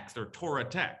Jewish text or Torah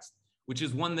text, which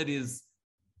is one that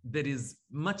is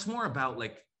much more about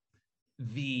like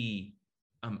the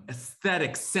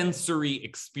aesthetic sensory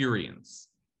experience.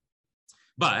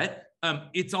 But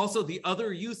it's also the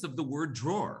other use of the word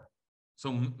dror.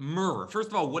 So myrrh, first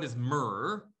of all, what is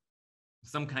myrrh?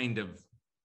 Some kind of,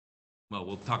 well,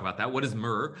 we'll talk about that. What is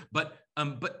myrrh? But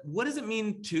what does it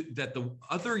mean that the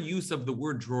other use of the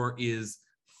word dror is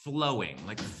flowing,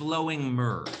 like flowing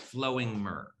myrrh?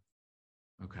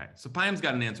 Okay, so Payam's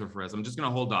got an answer for us. I'm just gonna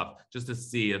hold off just to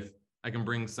see if I can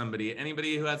bring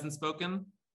anybody who hasn't spoken?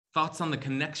 thoughts on the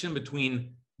connection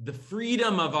between the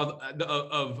freedom of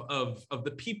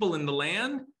the people in the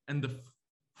land and the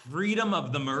freedom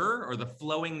of the myrrh, or the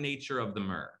flowing nature of the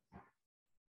myrrh?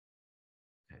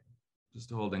 Okay.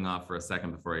 Just holding off for a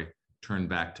second before I turn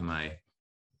back to my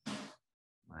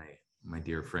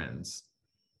dear friends.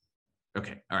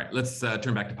 Okay, all right, let's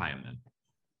turn back to Payam then.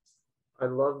 I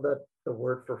love that the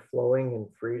word for flowing and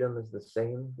freedom is the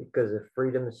same, because if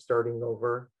freedom is starting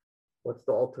over, what's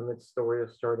the ultimate story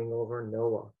of starting over?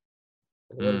 Noah.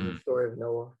 And what is the story of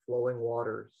Noah? Flowing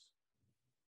waters.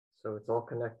 So it's all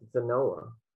connected to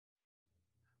Noah.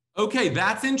 Okay,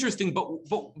 that's interesting,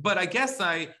 but I guess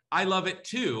I love it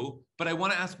too, but I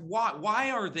want to ask,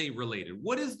 why are they related?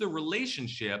 What is the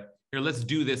relationship? Here, let's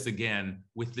do this again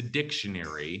with the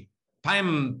dictionary.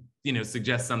 Payam,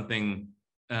 suggests something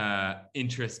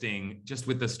interesting just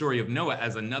with the story of Noah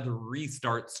as another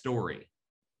restart story,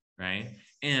 right?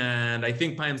 And I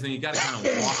think Payam saying you got to kind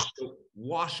of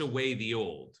wash away the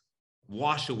old.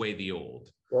 Wash away the old.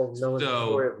 Well, Noah's the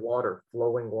story of water,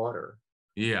 flowing water.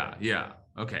 Yeah.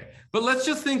 Okay. But let's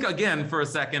just think again for a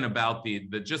second about the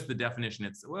just the definition.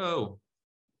 It's, whoa,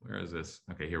 where is this?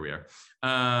 Okay, here we are.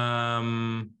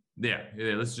 Yeah,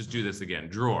 let's just do this again.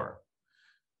 Drawer.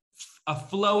 A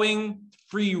flowing,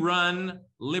 free run,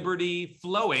 liberty,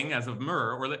 flowing as of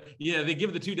myrrh, or they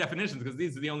give the two definitions because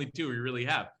these are the only two we really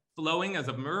have. Flowing as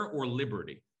of myrrh or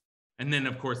liberty. And then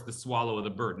of course the swallow of the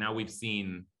bird. Now we've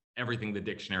seen everything the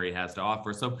dictionary has to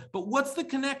offer. So, but what's the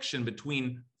connection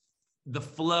between the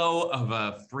flow of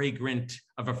a fragrance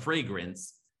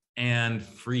and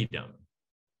freedom,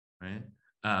 right?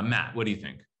 Matt, what do you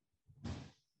think?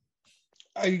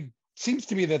 It seems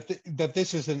to me that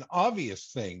this is an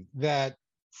obvious thing, that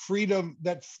freedom,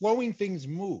 that flowing things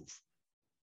move,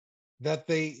 that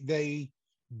they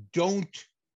don't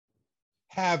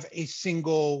have a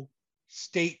single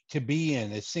state to be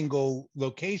in, a single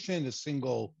location, a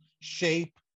single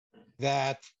shape,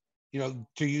 that,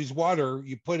 to use water,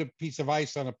 you put a piece of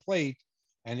ice on a plate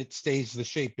and it stays the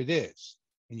shape it is.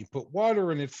 And you put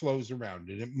water and it flows around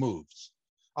and it moves.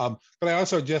 But I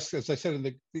also just, as I said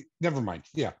in never mind.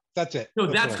 Yeah, that's it. No,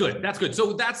 that's good. That's good.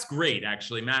 So that's great,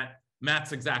 actually, Matt.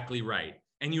 Matt's exactly right.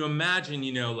 And you imagine,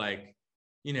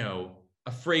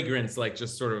 a fragrance like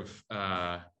just sort of,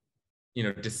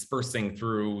 dispersing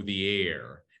through the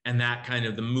air, and that kind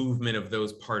of the movement of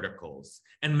those particles.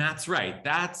 And Matt's right.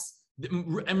 Matt's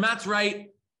right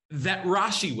that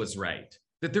Rashi was right,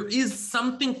 that there is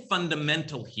something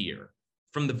fundamental here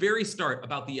from the very start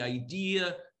about the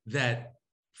idea that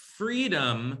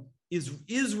freedom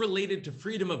is related to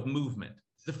freedom of movement,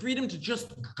 the freedom to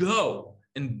just go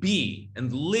and be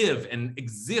and live and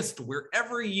exist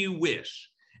wherever you wish.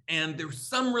 And there's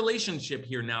some relationship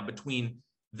here now between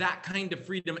that kind of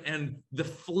freedom and the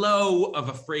flow of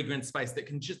a fragrant spice that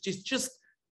can just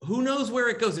who knows where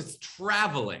it goes, it's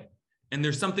traveling. And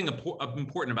there's something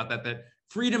important about that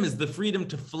freedom is the freedom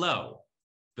to flow,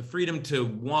 the freedom to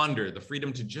wander, the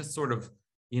freedom to just sort of,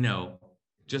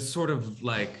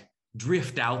 like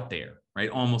drift out there, right?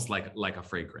 Almost like a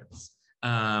fragrance.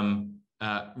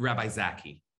 Rabbi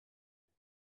Zaki.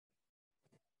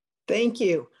 Thank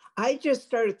you. I just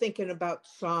started thinking about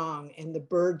song and the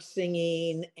birds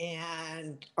singing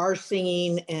and our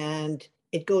singing, and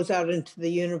it goes out into the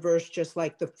universe just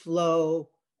like the flow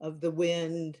of the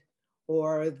wind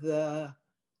or the...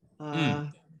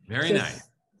 very nice.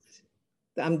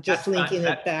 I'm just linking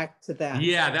it back to that.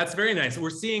 Yeah, that's very nice. We're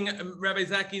seeing, Rabbi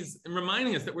Zaki's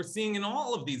reminding us that we're seeing in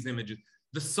all of these images,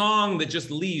 the song that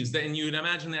just leaves, and you'd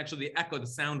imagine actually the echo, the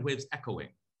sound waves echoing,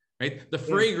 right? The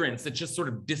fragrance that just sort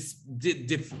of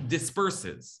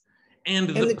disperses. And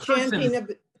the chanting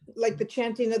of, like the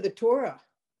chanting of the Torah.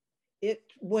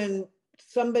 When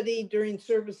somebody during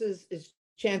services is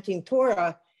chanting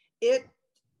Torah, it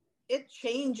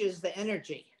changes the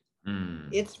energy.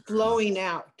 It's flowing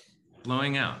out.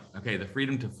 Flowing out. Okay, the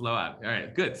freedom to flow out. All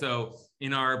right, good. So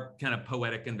in our kind of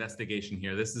poetic investigation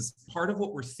here, this is part of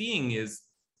what we're seeing is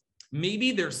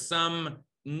maybe there's some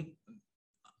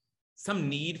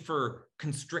need for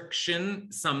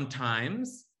constriction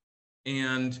sometimes,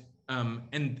 and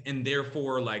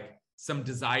therefore like some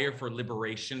desire for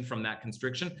liberation from that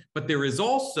constriction. But there is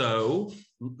also,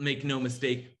 make no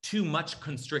mistake, too much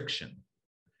constriction.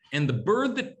 And the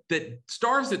bird that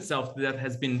starves itself that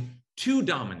has been too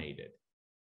dominated,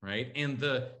 right? And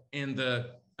the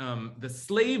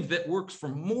slave that works for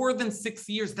more than 6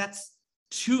 years, that's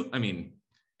too,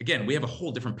 again, we have a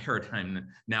whole different paradigm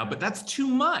now, but that's too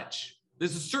much.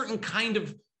 There's a certain kind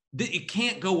of, it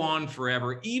can't go on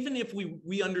forever, even if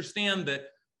we understand that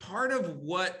part of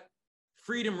what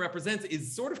freedom represents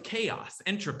is sort of chaos,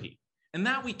 entropy. And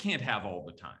that we can't have all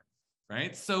the time,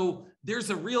 right? So there's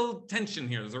a real tension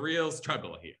here. There's a real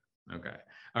struggle here. Okay.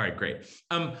 All right, great.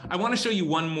 I want to show you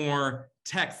one more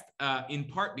text, in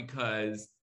part because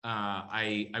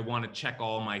I want to check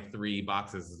all my 3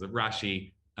 boxes: the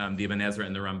Rashi, the Ibn Ezra,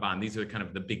 and the Ramban. These are kind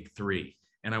of the big 3.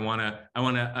 And I'm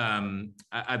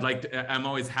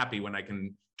always happy when I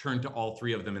can turn to all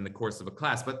 3 of them in the course of a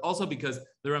class, but also because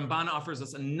the Ramban offers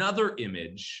us another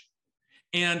image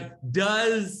and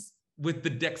does, with the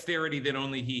dexterity that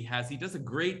only he has, he does a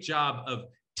great job of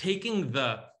taking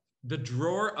the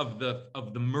drawer of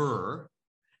the myrrh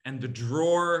and the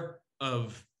drawer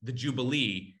of the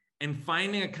Jubilee and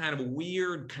finding a kind of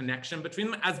weird connection between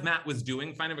them, as Matt was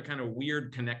doing, finding a kind of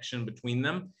weird connection between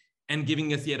them and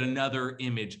giving us yet another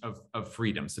image of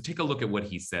freedom. So take a look at what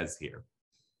he says here.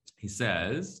 He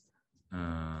says, okay,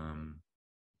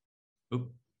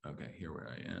 here where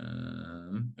I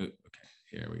am. Okay,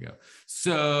 here we go.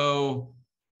 So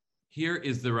here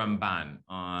is the Ramban.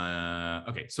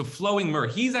 Okay, so flowing myrrh.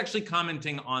 He's actually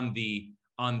commenting on the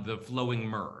flowing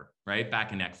myrrh, right,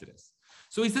 back in Exodus.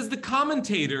 So he says the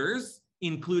commentators,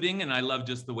 including, and I love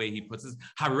just the way he puts this,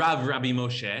 Harav Rabbi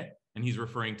Moshe, and he's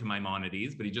referring to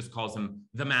Maimonides, but he just calls him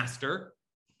the master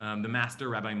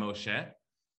Rabbi Moshe.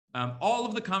 All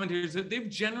of the commentators, they've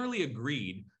generally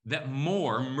agreed that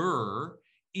myrrh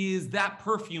is that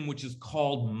perfume which is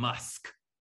called musk.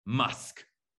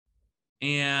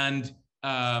 And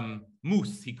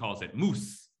moose, he calls it,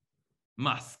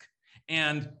 musk.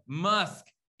 And musk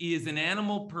is an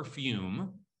animal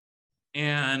perfume,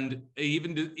 and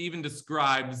even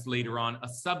describes later on a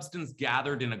substance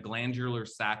gathered in a glandular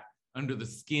sac under the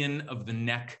skin of the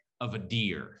neck of a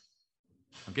deer.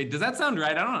 Okay, does that sound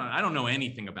right? I don't know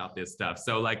anything about this stuff.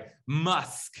 So like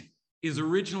musk is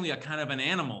originally a kind of an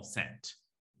animal scent.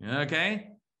 Okay,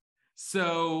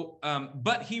 so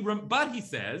but he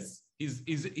says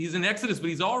he's in Exodus, but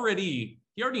he already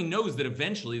knows that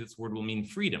eventually this word will mean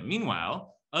freedom.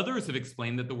 Meanwhile, others have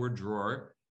explained that the word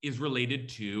drawer is related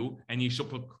to, and ye shall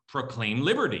proclaim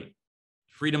liberty,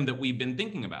 freedom that we've been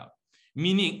thinking about.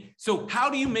 Meaning, so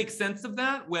how do you make sense of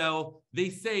that? Well, they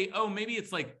say, oh, maybe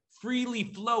it's like freely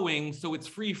flowing, so it's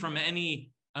free from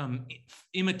any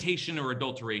imitation or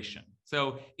adulteration.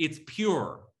 So it's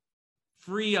pure,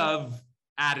 free of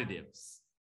additives.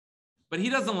 But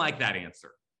he doesn't like that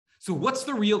answer. So what's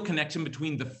the real connection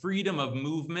between the freedom of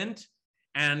movement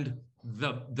and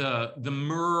the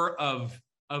myrrh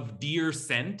of deer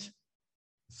scent?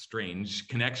 Strange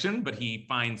connection, but he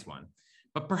finds one.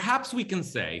 But perhaps we can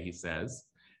say, he says,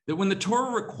 that when the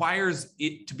Torah requires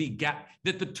it to be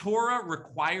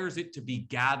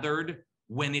gathered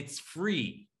when it's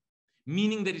free,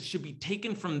 meaning that it should be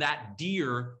taken from that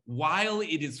deer while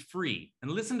it is free.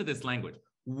 And listen to this language: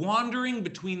 wandering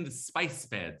between the spice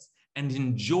beds and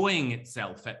enjoying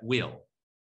itself at will.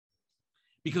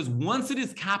 Because once it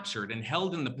is captured and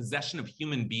held in the possession of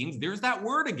human beings, there's that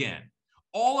word again.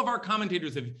 All of our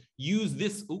commentators have used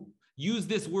this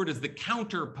word as the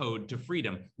counterpode to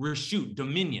freedom, reshut,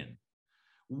 dominion.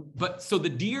 But so the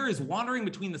deer is wandering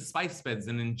between the spice beds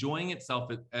and enjoying itself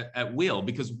at will,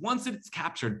 because once it's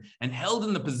captured and held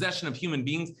in the possession of human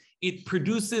beings, it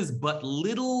produces but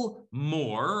little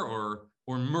more or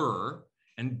myrrh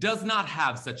and does not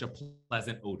have such a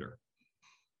pleasant odor.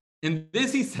 And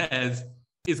this, he says,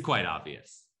 is quite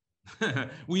obvious.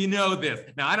 We know this.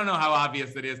 Now, I don't know how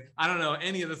obvious it is. I don't know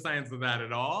any of the science of that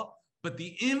at all. But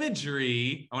the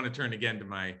imagery, I want to turn again to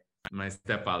my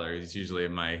stepfather. He's usually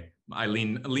I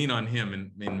lean on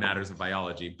him in matters of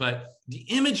biology. But the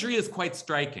imagery is quite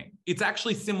striking. It's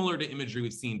actually similar to imagery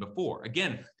we've seen before.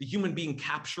 Again, the human being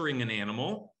capturing an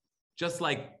animal, just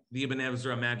like the Ibn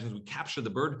Ezra imagines we capture the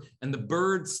bird and the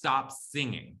bird stops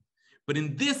singing. But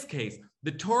in this case,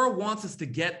 the Torah wants us to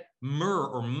get myrrh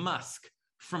or musk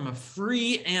from a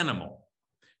free animal,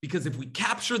 because if we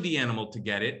capture the animal to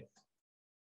get it,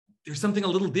 there's something a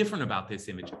little different about this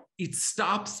image. It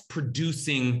stops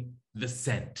producing the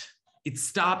scent. It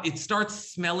starts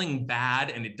smelling bad,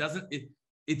 and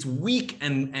it's weak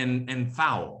and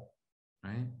foul,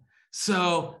 right?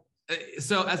 So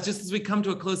as we come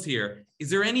to a close here, is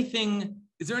there anything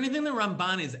that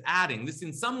Ramban is adding? This,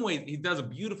 in some ways, he does a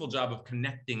beautiful job of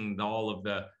connecting all of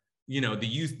the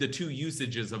two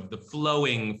usages of the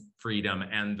flowing freedom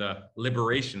and the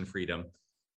liberation freedom.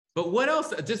 But what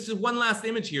else? Just one last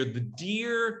image here. The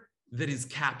deer that is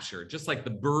captured, just like the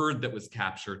bird that was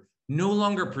captured, no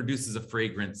longer produces a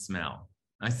fragrant smell.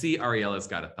 I see Ariela's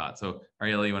got a thought. So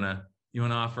Ariela, you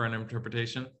wanna offer an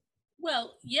interpretation?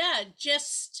 Well, yeah,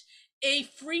 just a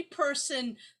free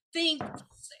person thinks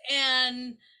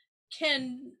and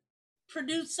can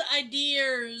produce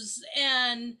ideas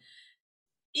and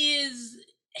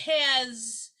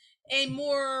has a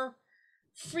more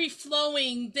free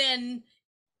flowing than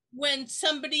when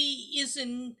somebody is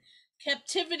in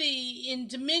captivity, in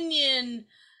dominion.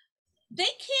 They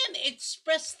can't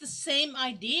express the same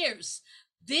ideas.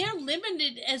 They're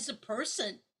limited as a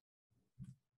person.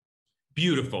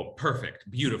 Beautiful, perfect,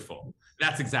 beautiful.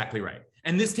 That's exactly right.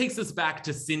 And this takes us back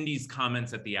to Cindy's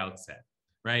comments at the outset,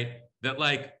 right? That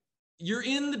like, you're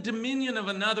in the dominion of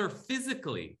another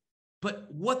physically,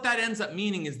 but what that ends up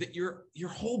meaning is that your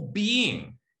whole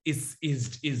being is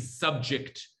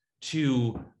subject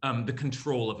to the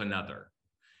control of another.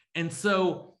 And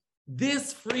so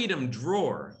this freedom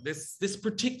drawer, this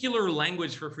particular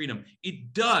language for freedom,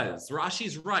 it does,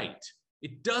 Rashi's right,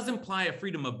 it does imply a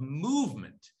freedom of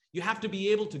movement. You have to be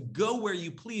able to go where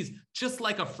you please, just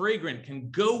like a fragrant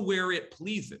can go where it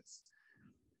pleases.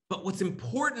 But what's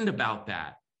important about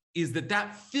that is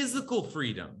that physical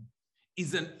freedom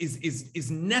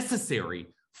is necessary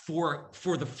for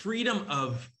the freedom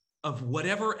of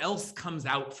whatever else comes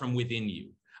out from within you.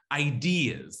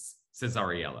 Ideas, says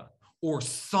Ariella, or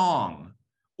song,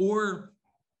 or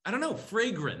I don't know,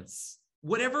 fragrance,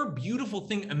 whatever beautiful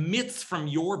thing emits from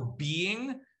your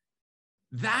being,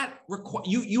 that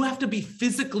you have to be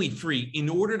physically free in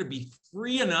order to be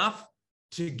free enough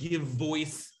to give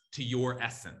voice to your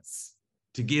essence,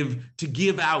 to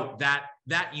give out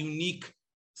that unique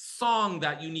song,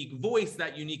 that unique voice,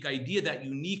 that unique idea, that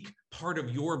unique part of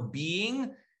your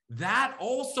being. That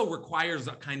also requires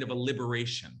a kind of a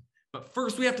liberation. But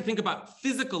first we have to think about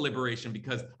physical liberation,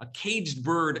 because a caged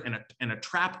bird and a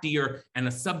trapped deer and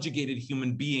a subjugated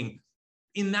human being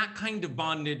in that kind of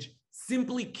bondage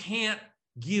simply can't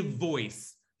give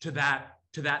voice to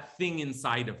that thing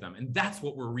inside of them. And that's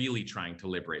what we're really trying to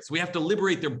liberate. So we have to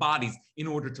liberate their bodies in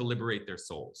order to liberate their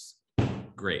souls.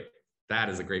 Great. That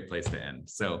is a great place to end.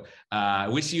 So I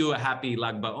wish you a happy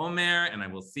Lag BaOmer, and I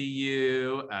will see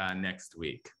you next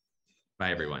week.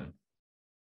 Bye, everyone.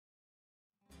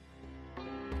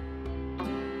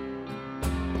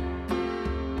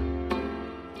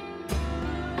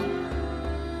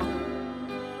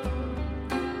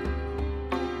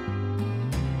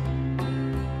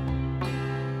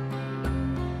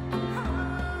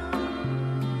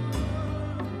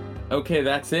 Okay,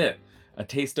 that's it. A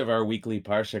taste of our weekly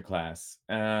Parsha class.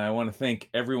 I want to thank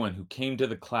everyone who came to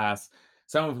the class,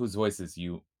 some of whose voices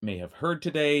you may have heard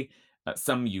today,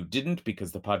 some you didn't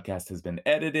because the podcast has been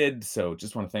edited, so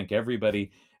just want to thank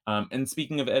everybody. And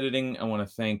speaking of editing, I want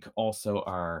to thank also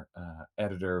our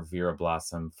editor, Vera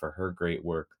Blossom, for her great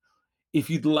work. If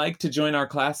you'd like to join our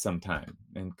class sometime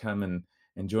and come and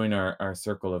join our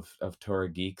circle of Torah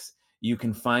geeks, you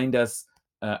can find us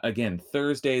again,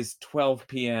 Thursdays, 12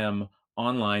 p.m.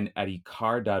 online at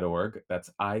ikar.org. That's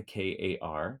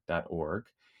IKAR.org.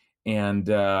 And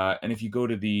if you go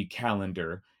to the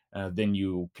calendar, then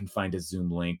you can find a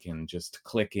Zoom link and just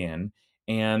click in.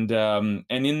 And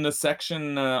in the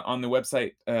section on the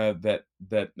website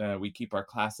that we keep our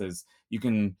classes, you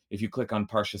can, if you click on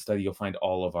Parsha Study, you'll find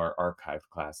all of our archived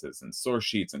classes and source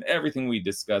sheets and everything we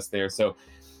discussed there. So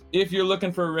if you're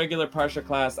looking for a regular Parsha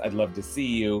class, I'd love to see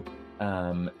you.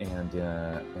 And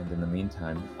in the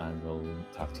meantime, I will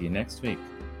talk to you next week.